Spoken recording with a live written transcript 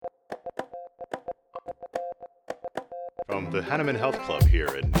From the Hahnemann Health Club here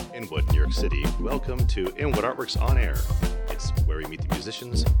in Inwood, New York City, welcome to Inwood Artworks On Air. It's where we meet the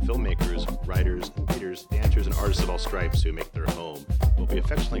musicians, filmmakers, writers, leaders, dancers, and artists of all stripes who make their home what we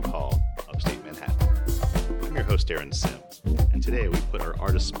affectionately call upstate Manhattan. I'm your host, Aaron Sims, and today we put our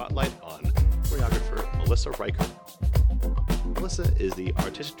artist spotlight on choreographer Melissa Riker. Melissa is the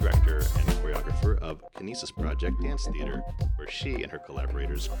artistic director and choreographer of Kinesis Project Dance Theater, where she and her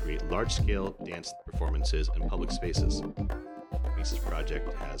collaborators create large-scale dance performances in public spaces. Kinesis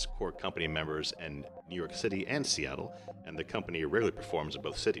Project has core company members in New York City and Seattle, and the company regularly performs in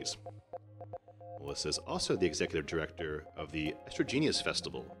both cities. Melissa is also the executive director of the Estrogenius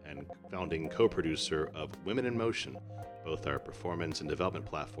Festival and founding co-producer of Women in Motion. Both are performance and development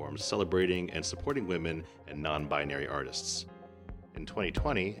platforms celebrating and supporting women and non-binary artists. In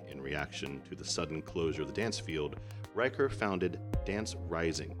 2020, in reaction to the sudden closure of the dance field, Riker founded Dance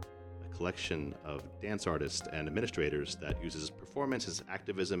Rising, a collection of dance artists and administrators that uses performance as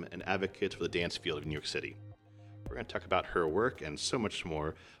activism and advocates for the dance field of New York City. We're going to talk about her work and so much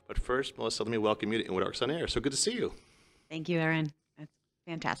more. But first, Melissa, let me welcome you to Inwood Artworks On Air. So good to see you. Thank you, Aaron. It's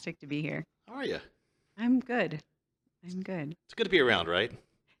fantastic to be here. How are you? I'm good. I'm good. It's good to be around, right?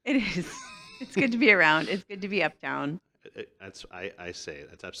 It is. It's good to be around. It's good to be uptown. I say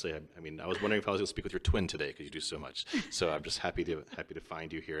that's absolutely. I mean, I was wondering if I was going to speak with your twin today because you do so much. So I'm just happy to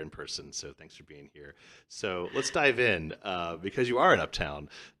find you here in person. So thanks for being here. So let's dive in because you are in Uptown.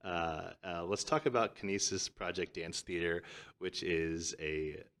 Let's talk about Kinesis Project Dance Theater, which is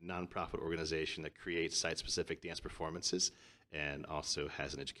a nonprofit organization that creates site-specific dance performances and also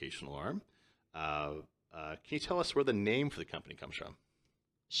has an educational arm. Can you tell us where the name for the company comes from?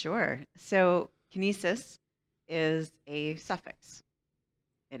 Sure. So kinesis is a suffix.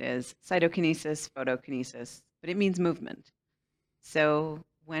 It is cytokinesis, photokinesis, but it means movement. So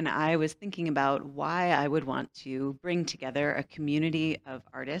when I was thinking about why I would want to bring together a community of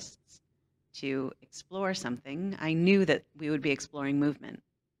artists to explore something, I knew that we would be exploring movement.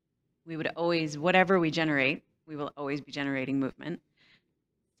 We would always, whatever we generate, we will always be generating movement.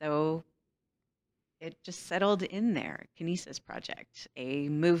 So it just settled in there. Kinesis Project, a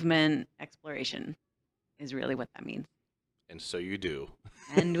movement exploration is really what that means. And so you do.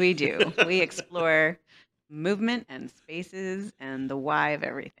 And we do. We explore movement and spaces and the why of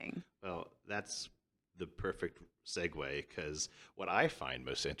everything. Well, that's the perfect segue because what I find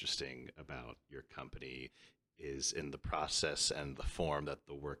most interesting about your company is in the process and the form that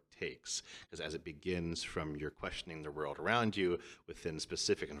the work takes. Because as it begins from your questioning the world around you within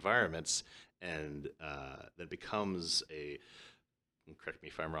specific environments and then becomes a, correct me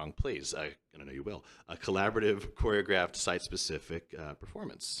if I'm wrong, please, and I know you will, a collaborative, choreographed, site-specific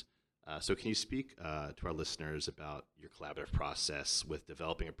performance. So can you speak to our listeners about your collaborative process with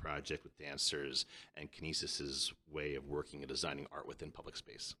developing a project with dancers and Kinesis's way of working and designing art within public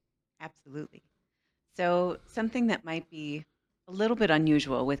space? Absolutely. So something that might be a little bit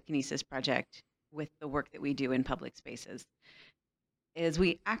unusual with Kinesis Project, with the work that we do in public spaces, is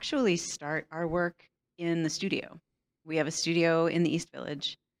we actually start our work in the studio. We have a studio in the East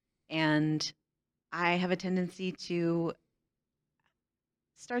Village, and I have a tendency to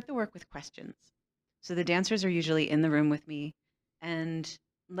start the work with questions. So the dancers are usually in the room with me, and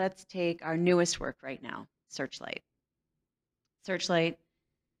let's take our newest work right now, Searchlight. Searchlight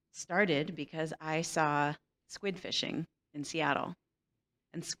started because I saw squid fishing in Seattle,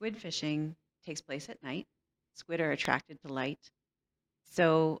 and squid fishing takes place at night. Squid are attracted to light.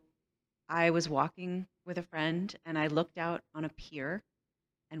 So I was walking with a friend and I looked out on a pier,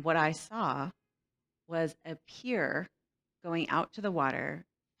 and what I saw was a pier going out to the water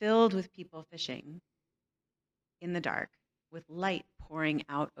filled with people fishing in the dark with light pouring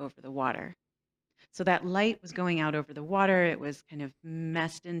out over the water. So that light was going out over the water. It was kind of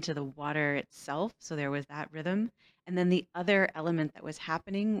messed into the water itself. So there was that rhythm. And then the other element that was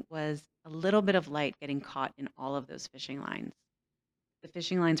happening was a little bit of light getting caught in all of those fishing lines. The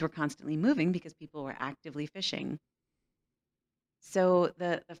fishing lines were constantly moving because people were actively fishing. So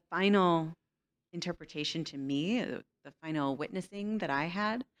the final interpretation to me, the final witnessing that I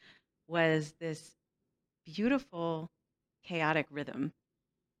had was this beautiful, chaotic rhythm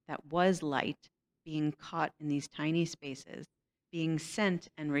that was light being caught in these tiny spaces, being sent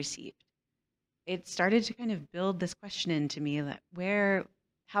and received. It started to kind of build this question into me that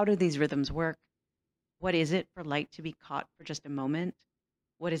how do these rhythms work? What is it for light to be caught for just a moment?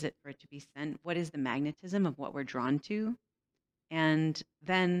 What is it for it to be sent? What is the magnetism of what we're drawn to? And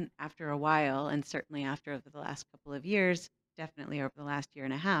then after a while, and certainly over the last couple of years, definitely over the last year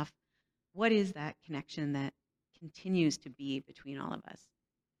and a half, what is that connection that continues to be between all of us?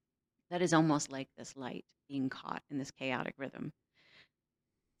 that is almost like this light being caught in this chaotic rhythm.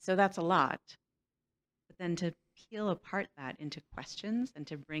 So that's a lot. But then to peel apart that into questions and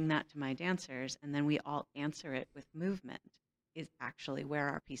to bring that to my dancers, and then we all answer it with movement, is actually where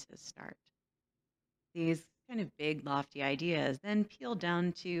our pieces start. These kind of big, lofty ideas then peel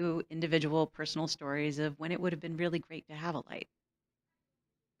down to individual personal stories of when it would have been really great to have a light,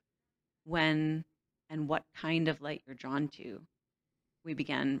 when and what kind of light you're drawn to. We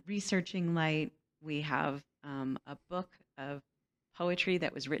began researching light. We have a book of poetry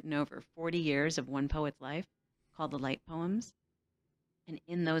that was written over 40 years of one poet's life called The Light Poems. And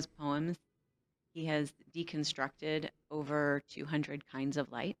in those poems, he has deconstructed over 200 kinds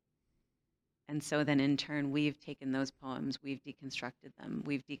of light. And so then in turn, we've taken those poems, we've deconstructed them,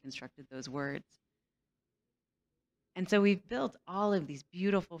 we've deconstructed those words. And so we've built all of these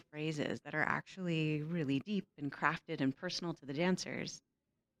beautiful phrases that are actually really deep and crafted and personal to the dancers.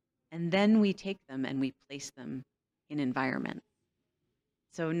 And then we take them and we place them in environment.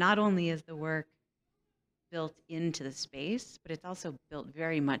 So not only is the work built into the space, but it's also built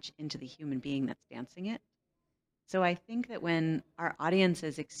very much into the human being that's dancing it. So I think that when our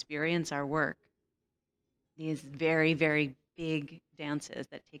audiences experience our work, these very, very big dances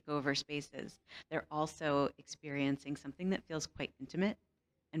that take over spaces, they're also experiencing something that feels quite intimate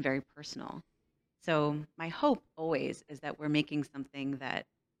and very personal. So my hope always is that we're making something that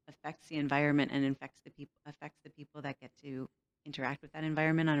affects the environment and affects the people that get to interact with that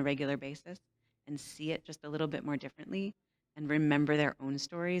environment on a regular basis and see it just a little bit more differently and remember their own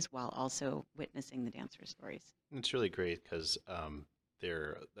stories while also witnessing the dancers' stories. It's really great because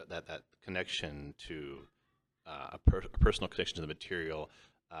that connection to a personal connection to the material,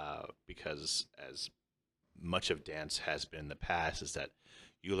 because as much of dance has been in the past, is that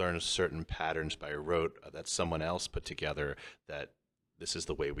you learn certain patterns by rote that someone else put together, that this is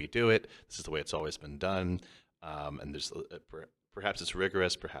the way we do it, this is the way it's always been done, and there's perhaps it's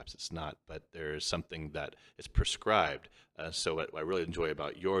rigorous, perhaps it's not, but there's something that is prescribed. So what I really enjoy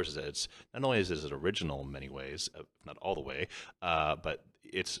about yours is that it's not only is it original in many ways, not all the way, but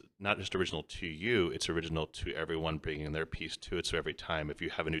it's not just original to you, it's original to everyone bringing their piece to it. So every time if you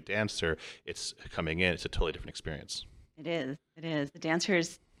have a new dancer, it's coming in, it's a totally different experience. It is. It is. The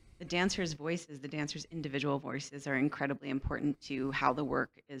dancers' voices, the dancers' individual voices are incredibly important to how the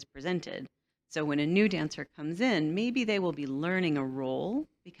work is presented. So when a new dancer comes in, maybe they will be learning a role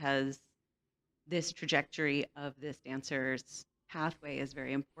because this trajectory of this dancer's pathway is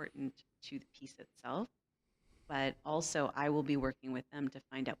very important to the piece itself. But also, I will be working with them to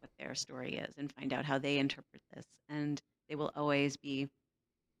find out what their story is and find out how they interpret this. And they will always be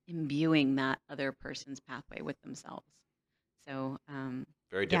imbuing that other person's pathway with themselves. So,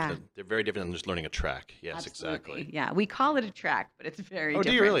 Very yeah, different. They're very different than just learning a track. Yes, absolutely. exactly. Yeah, we call it a track, but it's very Oh,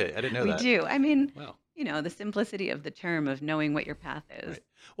 do you different. really? I didn't know We that. do. I mean, Wow. the simplicity of the term of knowing what your path is. Right.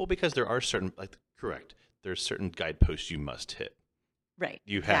 Well, because there are certain, like, correct. There's certain guideposts you must hit. Right.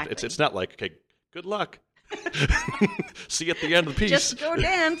 You have. Exactly. It's not like, okay, good luck. See you at the end of the piece. Just go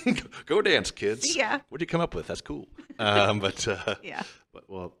dance. Go dance, kids. See ya. What did you come up with? That's cool. Yeah.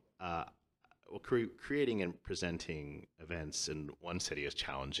 Creating and presenting events in one city is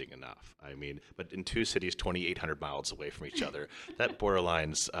challenging enough. I mean, but in two cities 2,800 miles away from each other, that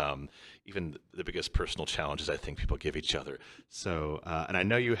borderlines even the biggest personal challenges I think people give each other. So, and I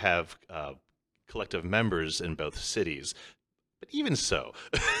know you have collective members in both cities, but even so,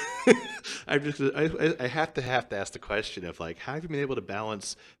 I have to ask the question of, like, how have you been able to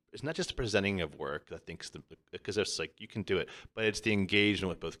balance? It's not just the presenting of work. I think because it's like you can do it, but it's the engagement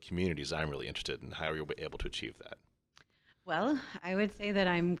with both communities. I'm really interested in how you're able to achieve that. Well, I would say that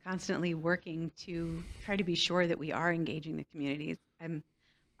I'm constantly working to try to be sure that we are engaging the communities.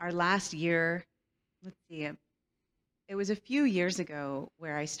 Our last year, let's see, it was a few years ago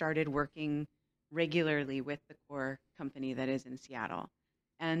where I started working regularly with the core company that is in Seattle.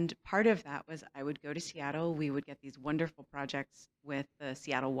 And part of that was I would go to Seattle, we would get these wonderful projects with the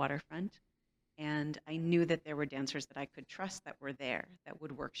Seattle waterfront. And I knew that there were dancers that I could trust that were there, that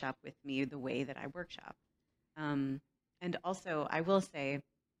would workshop with me the way that I workshop. And also, I will say,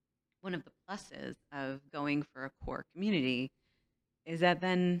 one of the pluses of going for a core community is that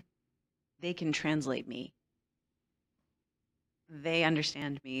then they can translate me. They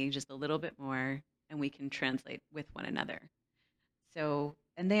understand me just a little bit more, and we can translate with one another. So,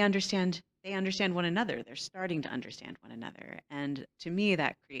 and they understand one another. They're starting to understand one another, and to me,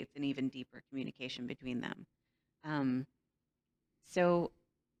 that creates an even deeper communication between them. So,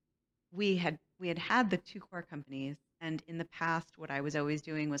 we had the two core companies, and in the past, what I was always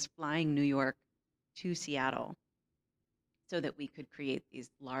doing was flying New York to Seattle, so that we could create these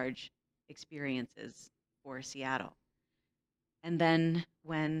large experiences for Seattle. And then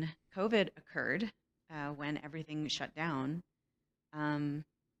when COVID occurred, when everything shut down, um,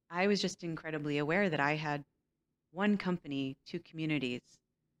 I was just incredibly aware that I had one company, two communities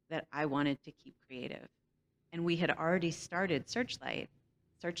that I wanted to keep creative. And we had already started Searchlight.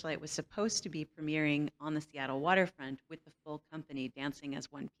 Searchlight was supposed to be premiering on the Seattle waterfront with the full company dancing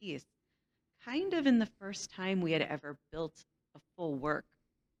as one piece, kind of in the first time we had ever built a full work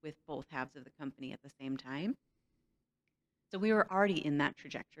with both halves of the company at the same time. So we were already in that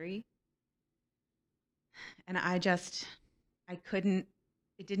trajectory. And I couldn't,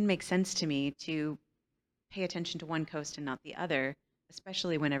 it didn't make sense to me to pay attention to one coast and not the other,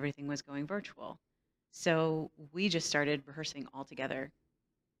 especially when everything was going virtual. So we just started rehearsing all together.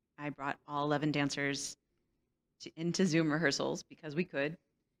 I brought all 11 dancers into Zoom rehearsals because we could,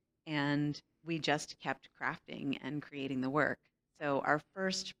 and we just kept crafting and creating the work. So our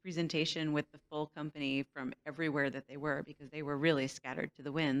first presentation with the full company from everywhere that they were, because they were really scattered to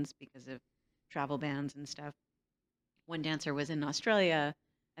the winds because of travel bans and stuff. One dancer was in Australia,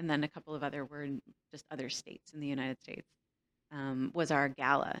 and then a couple of other were in just other states in the United States. Was our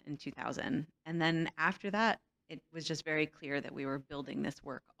gala in 2000. And then after that, it was just very clear that we were building this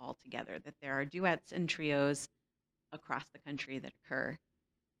work all together, that there are duets and trios across the country that occur.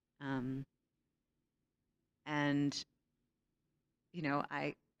 Um, and,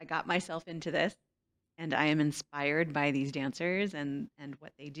 I got myself into this, and I am inspired by these dancers and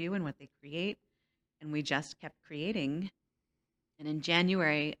what they do and what they create. And we just kept creating. And in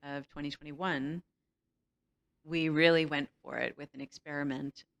January of 2021, we really went for it with an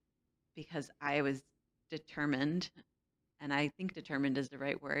experiment because I was determined, and I think determined is the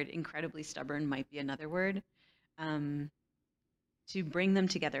right word. Incredibly stubborn might be another word, um, to bring them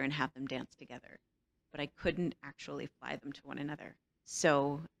together and have them dance together. But I couldn't actually fly them to one another.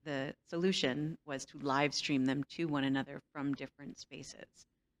 So the solution was to live stream them to one another from different spaces.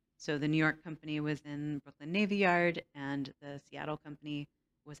 So the New York company was in Brooklyn Navy Yard, and the Seattle company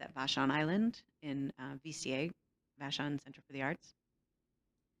was at Vashon Island in VCA, Vashon Center for the Arts.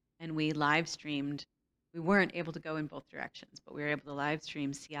 And we live streamed. We weren't able to go in both directions, but we were able to live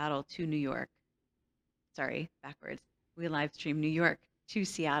stream Seattle to New York. Sorry, backwards. We live streamed New York to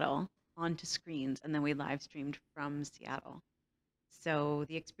Seattle onto screens, and then we live streamed from Seattle. So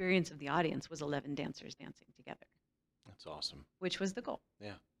the experience of the audience was 11 dancers dancing together. That's awesome. Which was the goal.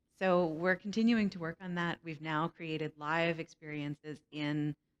 Yeah. So we're continuing to work on that. We've now created live experiences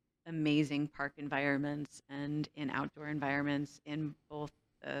in amazing park environments and in outdoor environments in both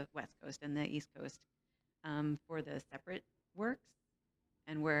the West Coast and the East Coast, for the separate works.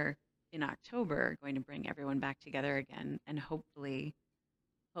 And we're in October going to bring everyone back together again and hopefully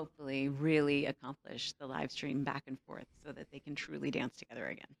really accomplish the live stream back and forth so that they can truly dance together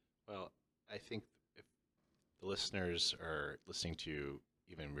again. Well, I think if the listeners are listening to you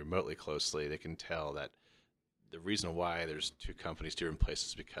even remotely closely, they can tell that the reason why there's two companies, different places,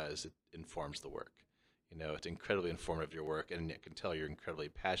 is because it informs the work. It's incredibly informative of your work, and I can tell you're incredibly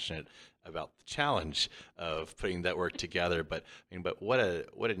passionate about the challenge of putting that work together. But what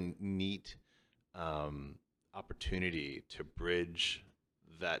a neat opportunity to bridge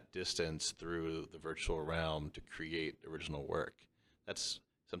that distance through the virtual realm to create original work. That's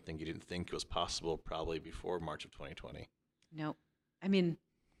something you didn't think was possible probably before March of 2020. No, I mean,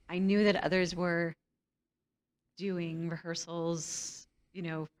 I knew that others were doing rehearsals,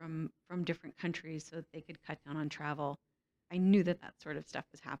 from different countries so that they could cut down on travel. I knew that sort of stuff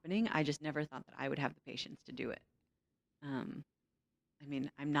was happening. I just never thought that I would have the patience to do it. I'm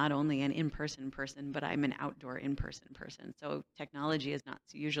not only an in-person person, but I'm an outdoor in-person person. So technology is not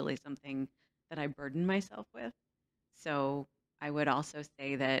usually something that I burden myself with. So I would also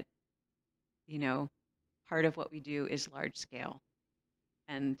say that, part of what we do is large scale.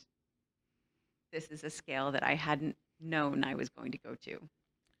 And this is a scale that I hadn't known I was going to go to.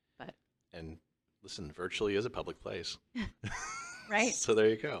 And listen, virtually is a public place. Right. So there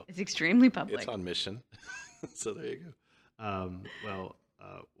you go. It's extremely public. It's on mission. So there you go.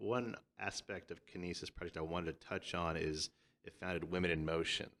 One aspect of Kinesis Project I wanted to touch on is it founded Women in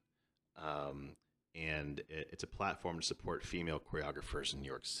Motion. And it's a platform to support female choreographers in New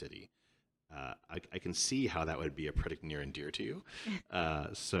York City. I can see how that would be a project near and dear to you.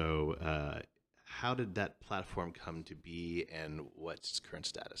 So how did that platform come to be, and what's its current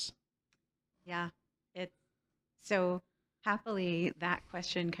status? Yeah, so happily that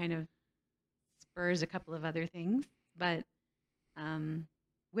question kind of spurs a couple of other things, but Women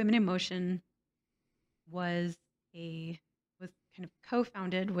in Motion was kind of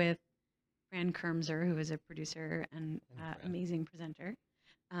co-founded with Fran Kermser, who is a producer and amazing presenter.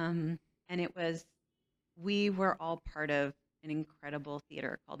 And we were all part of an incredible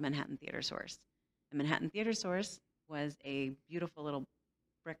theater called Manhattan Theater Source. The Manhattan Theater Source was a beautiful little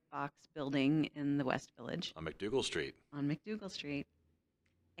brick box building in the West Village On McDougal Street. on McDougal Street.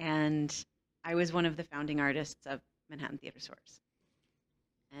 And I was one of the founding artists of Manhattan Theater Source.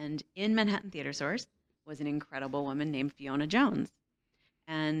 And in Manhattan Theater Source was an incredible woman named Fiona Jones.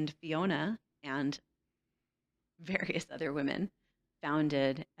 And Fiona and various other women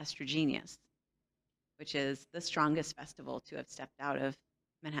founded Estrogenius, which is the strongest festival to have stepped out of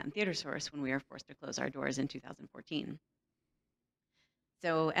Manhattan Theater Source when we were forced to close our doors in 2014.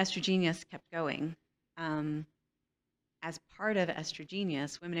 So Estrogenius kept going. As part of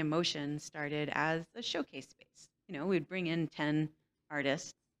Estrogenius, Women in Motion started as a showcase space. You know, we'd bring in 10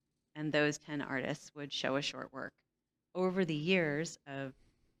 artists, and those 10 artists would show a short work. Over the years of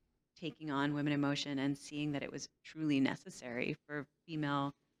taking on Women in Motion and seeing that it was truly necessary for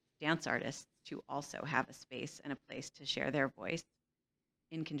female dance artists to also have a space and a place to share their voice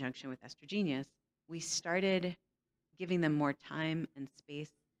in conjunction with Estrogenius, we started giving them more time and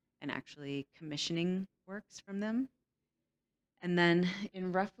space and actually commissioning works from them. And then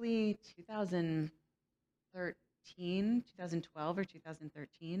in roughly 2012 or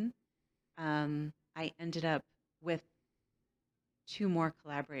 2013, I ended up with 2 more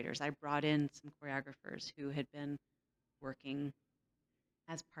collaborators. I brought in some choreographers who had been working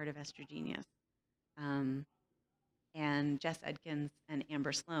as part of Estrogenius. And Jess Edkins and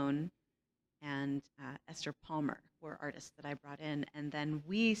Amber Sloan and Esther Palmer were artists that I brought in. And then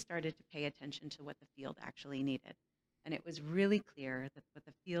we started to pay attention to what the field actually needed. And it was really clear that what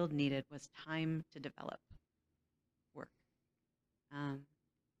the field needed was time to develop work.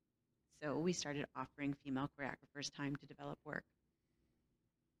 So we started offering female choreographers time to develop work.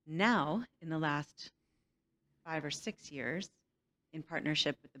 Now, in the last 5 or 6 years, in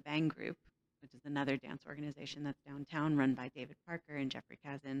partnership with the Bang Group, which is another dance organization that's downtown run by David Parker and Jeffrey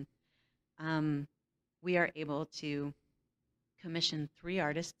Kazin, we are able to commission 3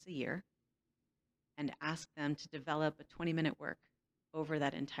 artists a year and ask them to develop a 20-minute work over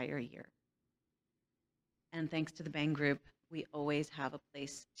that entire year. And thanks to the Bang Group, we always have a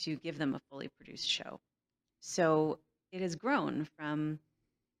place to give them a fully produced show. So it has grown from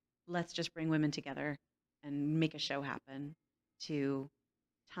let's just bring women together and make a show happen to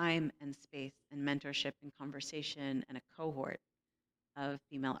time and space and mentorship and conversation and a cohort of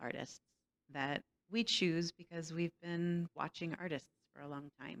female artists that we choose because we've been watching artists for a long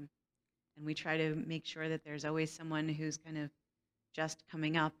time. And we try to make sure that there's always someone who's kind of just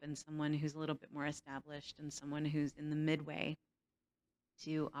coming up and someone who's a little bit more established and someone who's in the midway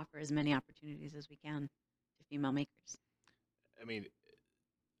to offer as many opportunities as we can to female makers. I mean,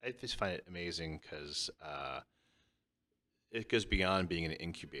 I just find it amazing because it goes beyond being an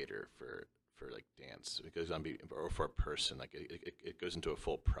incubator for like dance. It goes on or for a person. Like it goes into a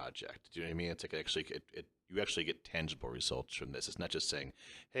full project. Do you know what I mean? It's like you actually get tangible results from this. It's not just saying,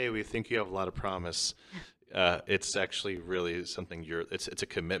 "Hey, we think you have a lot of promise." It's actually really something. It's a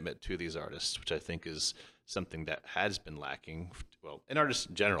commitment to these artists, which I think is something that has been lacking. Well, in artists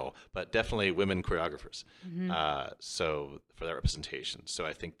in general, but definitely women choreographers. Mm-hmm. So for that representation. So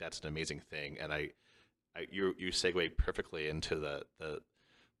I think that's an amazing thing, and you segue perfectly into the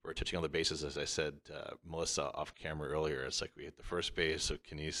we're touching on the bases, as I said, Melissa off camera earlier. It's like we hit the first base of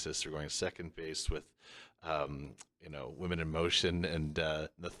Kinesis. We're going second base with, Women in Motion, and the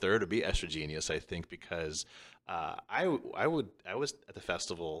third would be Estrogenius, I think, because I was at the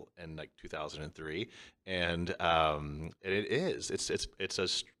festival in like 2003, and it's a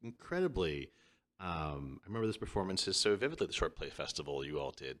incredibly. I remember this performance is so vividly. The Short Play Festival you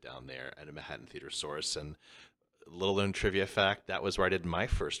all did down there at a Manhattan Theater Source, and little known trivia fact, that was where I did my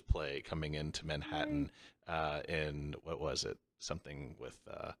first play coming into Manhattan in, what was it? Something with,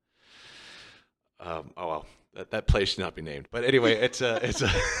 that play should not be named. But anyway,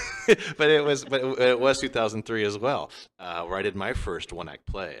 but it was 2003 as well, where I did my first one-act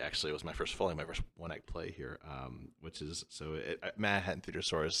play. Actually, it was my first one-act play here, which is, Manhattan Theater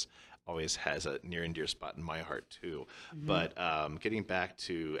Source always has a near and dear spot in my heart too. Mm-hmm. But getting back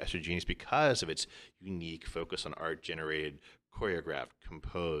to Estrogenius, because of its unique focus on art generated, choreographed,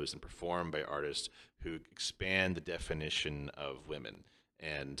 composed, and performed by artists who expand the definition of women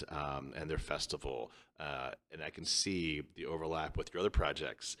and their festival, and I can see the overlap with your other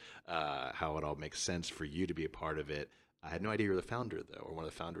projects, how it all makes sense for you to be a part of it. I had no idea you were the founder, though, or one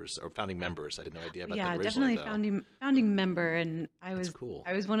of the founders or founding members. I had no idea about that originally. Yeah, definitely founding member, and That's cool.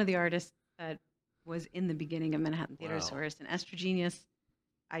 I was one of the artists that was in the beginning of Manhattan Theater Source, and Estrogenius.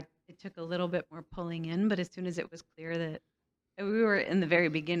 It took a little bit more pulling in, but as soon as it was clear that we were in the very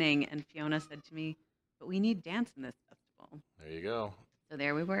beginning, and Fiona said to me, "But we need dance in this festival." There you go. So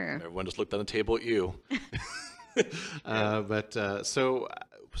there we were. Everyone just looked on the table at you. So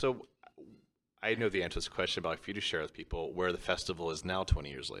I know the answer to this question, but I'd like for you to share with people where the festival is now 20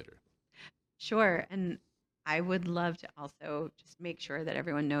 years later. Sure. And I would love to also just make sure that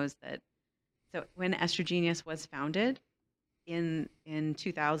everyone knows that. So when Estrogenius was founded in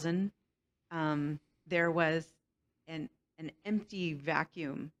 2000, there was an empty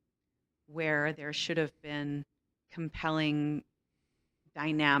vacuum where there should have been compelling,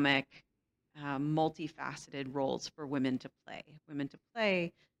 dynamic, multifaceted roles for women to play. Women to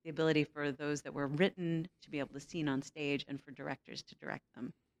play, the ability for those that were written to be able to seen on stage and for directors to direct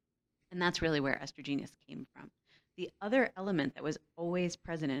them. And that's really where Estrogenius came from. The other element that was always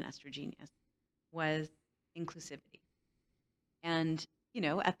present in Estrogenius was inclusivity. And,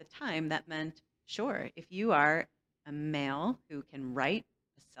 at the time, that meant, sure, if you are a male who can write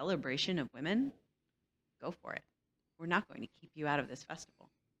a celebration of women, go for it. We're not going to keep you out of this festival.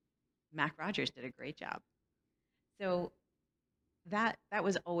 Mac Rogers did a great job. So that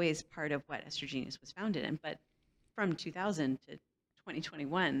was always part of what Estrogenius was founded in. But from 2000 to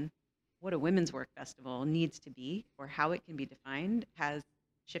 2021, what a women's work festival needs to be or how it can be defined has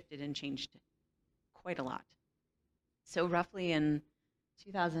shifted and changed quite a lot. So roughly in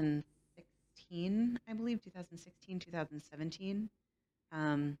 2016, I believe, 2016, 2017,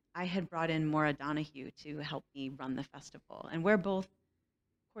 I had brought in Maura Donahue to help me run the festival. And we're both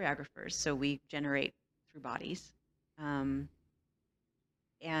choreographers, so we generate through bodies. And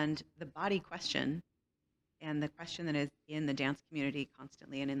the body question, and the question that is in the dance community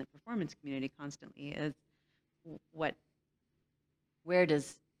constantly and in the performance community constantly is where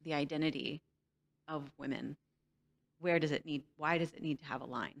does the identity of women, why does it need to have a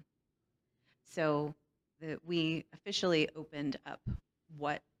line? So we officially opened up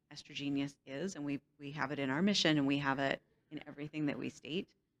what Estrogenius is, and we have it in our mission, and we have it in everything that we state,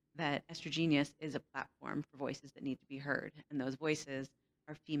 that Estrogenius is a platform for voices that need to be heard. And those voices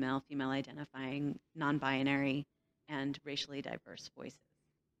are female identifying, non-binary, and racially diverse voices.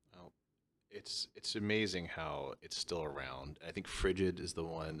 Well, it's amazing how it's still around. I think Frigid is the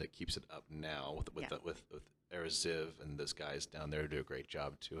one that keeps it up now with Eraziv, and those guys down there do a great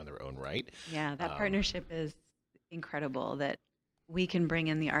job too in their own right. Yeah, that partnership is incredible, that we can bring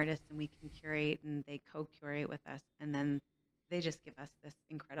in the artists and we can curate and they co-curate with us, and then they just give us this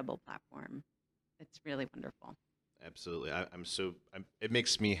incredible platform. It's really wonderful. Absolutely. It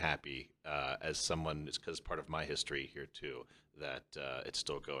makes me happy as someone, it's because part of my history here too, that it's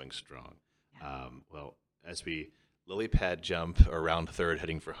still going strong. Yeah. Well, as we lily pad jump around third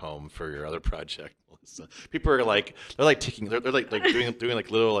heading for home for your other project, Melissa, people are like, they're like taking, they're like doing like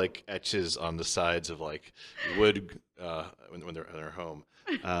little like etches on the sides of like wood when they're home.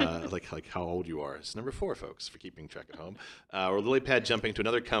 Like how old you are. It's number 4, folks, for keeping track at home. Or lily pad jumping to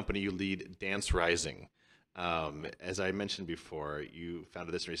another company you lead, Dance Rising. As I mentioned before, you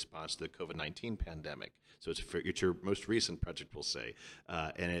founded this in response to the COVID-19 pandemic. So it's your most recent project, we'll say.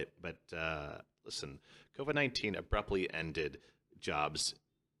 Listen, COVID-19 abruptly ended jobs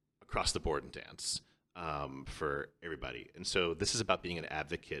across the board in dance for everybody. And so this is about being an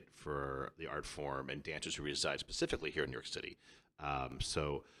advocate for the art form and dancers who reside specifically here in New York City.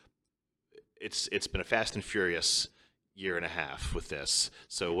 So it's been a fast and furious year and a half with this.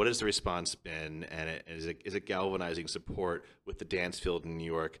 So what has the response been, and is it galvanizing support with the dance field in New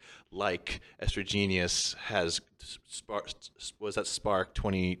York, like Estrogenius has sparked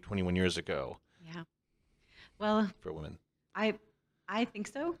 21 years ago? Yeah. Well, for women, I think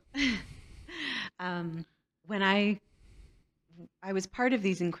so. When I was part of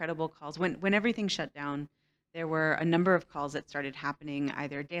these incredible calls, when everything shut down, there were a number of calls that started happening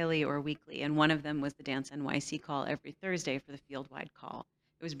either daily or weekly, and one of them was the Dance NYC call every Thursday for the field-wide call.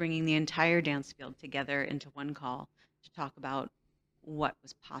 It was bringing the entire dance field together into one call to talk about what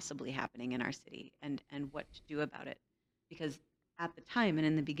was possibly happening in our city and what to do about it. Because at the time and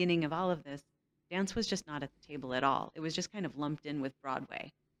in the beginning of all of this, dance was just not at the table at all. It was just kind of lumped in with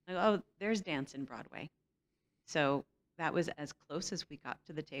Broadway. Like, oh, there's dance in Broadway. So that was as close as we got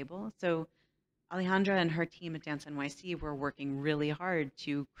to the table. So Alejandra and her team at Dance NYC were working really hard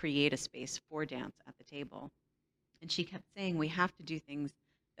to create a space for dance at the table. And she kept saying, we have to do things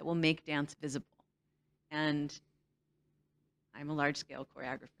that will make dance visible. And I'm a large-scale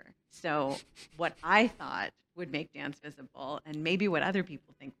choreographer. So what I thought would make dance visible, and maybe what other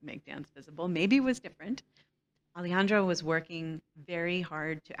people think would make dance visible, maybe was different. Alejandra was working very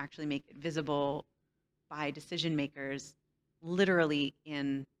hard to actually make it visible by decision makers, literally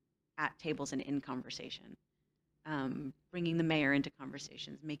at tables and in conversation. bringing the mayor into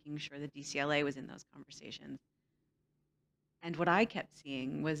conversations, making sure the DCLA was in those conversations. And what I kept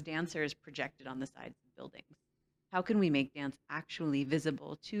seeing was dancers projected on the sides of buildings. How can we make dance actually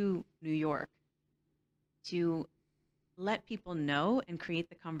visible to New York to let people know and create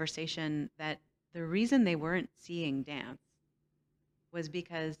the conversation that the reason they weren't seeing dance was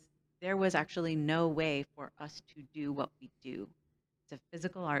because there was actually no way for us to do what we do. It's a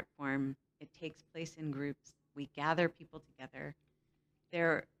physical art form. It takes place in groups. We gather people together.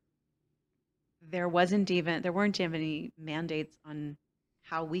 There there weren't even any mandates on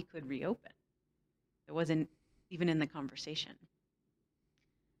how we could reopen. It wasn't even in the conversation.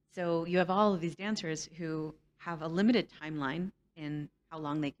 So you have all of these dancers who have a limited timeline in how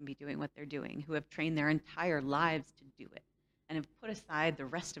long they can be doing what they're doing, who have trained their entire lives to do it and have put aside the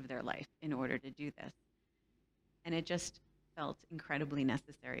rest of their life in order to do this. And it just felt incredibly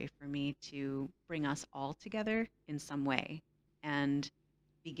necessary for me to bring us all together in some way and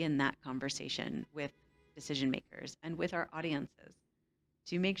begin that conversation with decision makers and with our audiences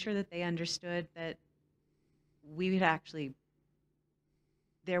to make sure that they understood that we would actually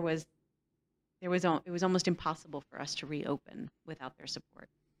it was almost impossible for us to reopen without their support.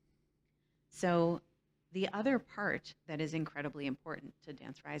 So the other part that is incredibly important to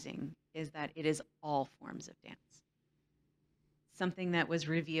Dance Rising is that it is all forms of dance. Something that was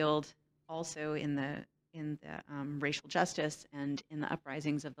revealed also in the racial justice and in the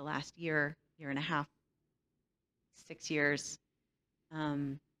uprisings of the last year and a half, 6 years,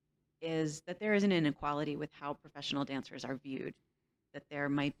 is that there is an inequality with how professional dancers are viewed. That there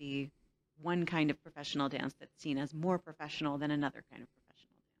might be one kind of professional dance that's seen as more professional than another kind of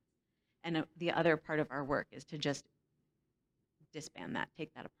professional dance. And the other part of our work is to just disband that,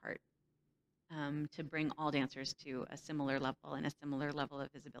 take that apart, to bring all dancers to a similar level and a similar level of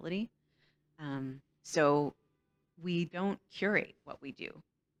visibility. So we don't curate what we do.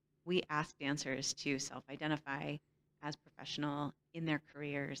 We ask dancers to self-identify as professional in their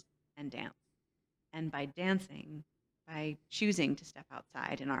careers and dance. And by dancing, by choosing to step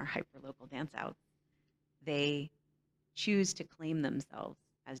outside in our hyperlocal dance outs, they choose to claim themselves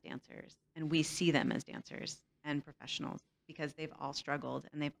as dancers. And we see them as dancers and professionals because they've all struggled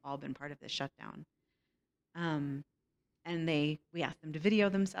and they've all been part of this shutdown. And we ask them to video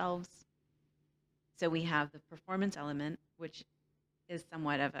themselves. So we have the performance element, which is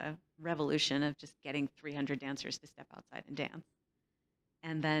somewhat of a revolution of just getting 300 dancers to step outside and dance.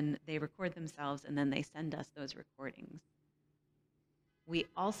 And then they record themselves and then they send us those recordings. We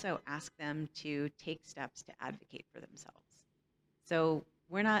also ask them to take steps to advocate for themselves. So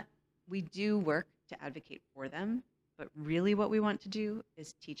we do work to advocate for them, but really what we want to do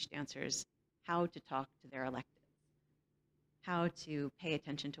is teach dancers how to talk to their electeds, how to pay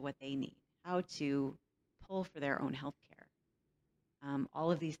attention to what they need, how to pull for their own health care.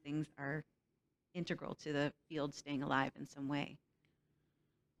 All of these things are integral to the field staying alive in some way.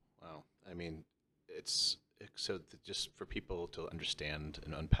 Wow. I mean, just for people to understand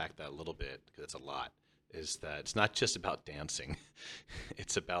and unpack that a little bit, because it's a lot, is that it's not just about dancing.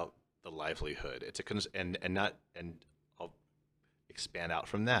 It's about the livelihood. And I'll expand out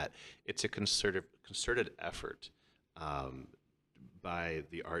from that. It's a concerted effort by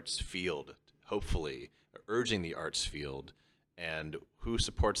the arts field, hopefully urging the arts field. And who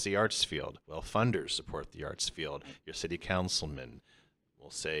supports the arts field? Well, funders support the arts field. Your city councilman. We'll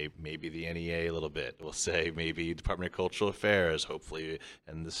say maybe the NEA a little bit. We'll say maybe Department of Cultural Affairs, hopefully,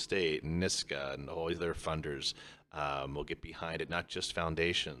 and the state, and NISCA, and all their funders will get behind it, not just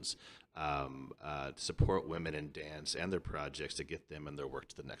foundations, to support women in dance and their projects to get them and their work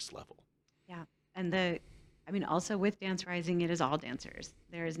to the next level. Yeah. And also with Dance Rising, it is all dancers.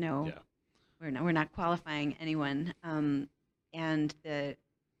 There is no, we're not qualifying anyone. And the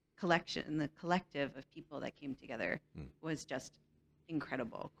collective of people that came together was just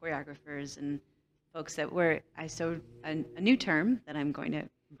incredible. Choreographers and folks that were, a new term that I'm going to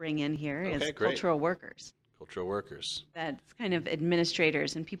bring in here is great. Cultural workers. Cultural workers. That's kind of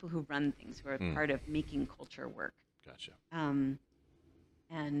administrators and people who run things, who are part of making culture work. Gotcha.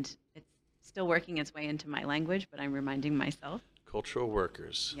 And it's still working its way into my language, but I'm reminding myself. Cultural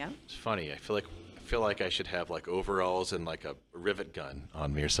workers. Yeah. It's funny. I feel like I should have like overalls and like a rivet gun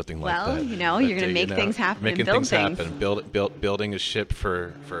on me or something like that. Well, you're going to make things happen and build things. Building a ship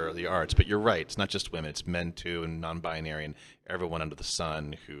for the arts. But you're right. It's not just women. It's men too, and non-binary, and everyone under the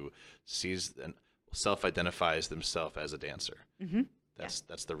sun who sees and self-identifies themselves as a dancer. Mm-hmm.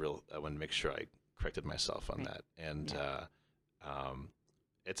 That's the real. I want to make sure I corrected myself on that. And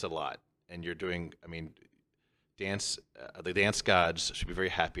it's a lot. And you're doing. I mean, the dance gods should be very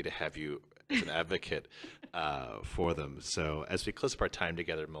happy to have you as an advocate for them. So as we close up our time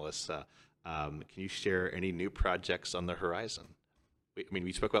together, Melissa, can you share any new projects on the horizon?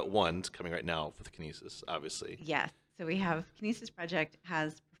 We spoke about ones coming right now with Kinesis, obviously. Yes. So we have Kinesis Project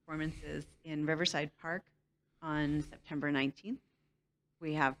has performances in Riverside Park on September 19th.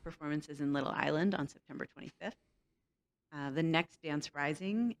 We have performances in Little Island on September 25th. The next Dance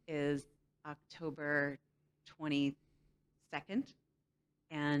Rising is October 22nd.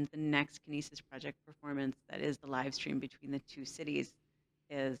 And the next Kinesis Project performance that is the live stream between the two cities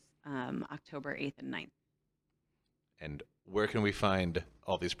is October 8th and 9th. And where can we find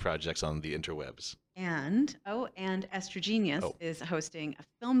all these projects on the interwebs? And Estrogenius is hosting a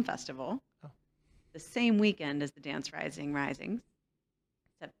film festival the same weekend as the Dance Risings,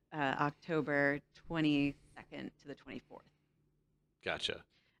 October 22nd to the 24th. Gotcha.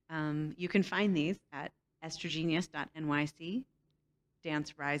 You can find these at estrogenius.nyc,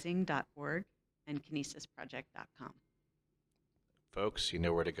 dancerising.org, and kinesisproject.com. Folks, you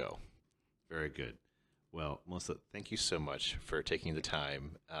know where to go. Very good. Well, Melissa, thank you so much for taking the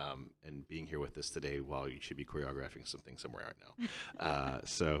time and being here with us today while you should be choreographing something somewhere right now.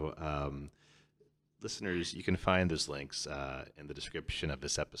 Listeners, you can find those links in the description of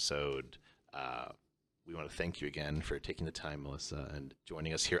this episode. We want to thank you again for taking the time, Melissa, and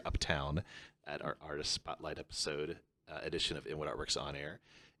joining us here uptown at our Artist Spotlight episode edition of In What Art Works On Air.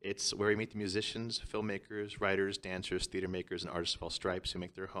 It's where we meet the musicians, filmmakers, writers, dancers, theater makers, and artists of all stripes who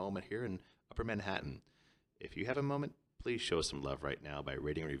make their home here in Upper Manhattan. If you have a moment, please show us some love right now by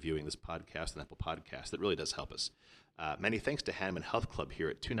rating and reviewing this podcast on Apple Podcasts. That really does help us. Many thanks to Hahnemann Health Club here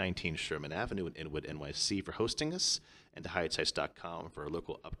at 219 Sherman Avenue in Inwood, NYC for hosting us, and to HyattSites.com for our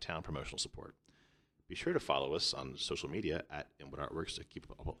local uptown promotional support. Be sure to follow us on social media at Inwood Artworks to keep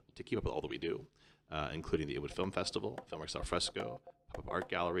up with all that we do, including the Inwood Film Festival, Filmworks Al Fresco, pop-up art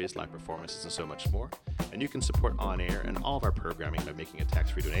galleries, live performances, and so much more. And you can support On Air and all of our programming by making a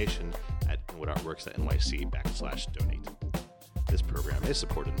tax-free donation at inwoodartworks.nyc/donate. This program is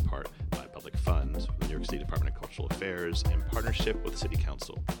supported in part by public funds from the New York City Department of Cultural Affairs in partnership with the City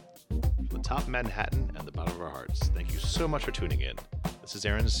Council. From the top of Manhattan and the bottom of our hearts, thank you so much for tuning in. This is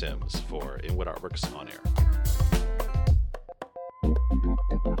Aaron Sims for In What Art Works On Air.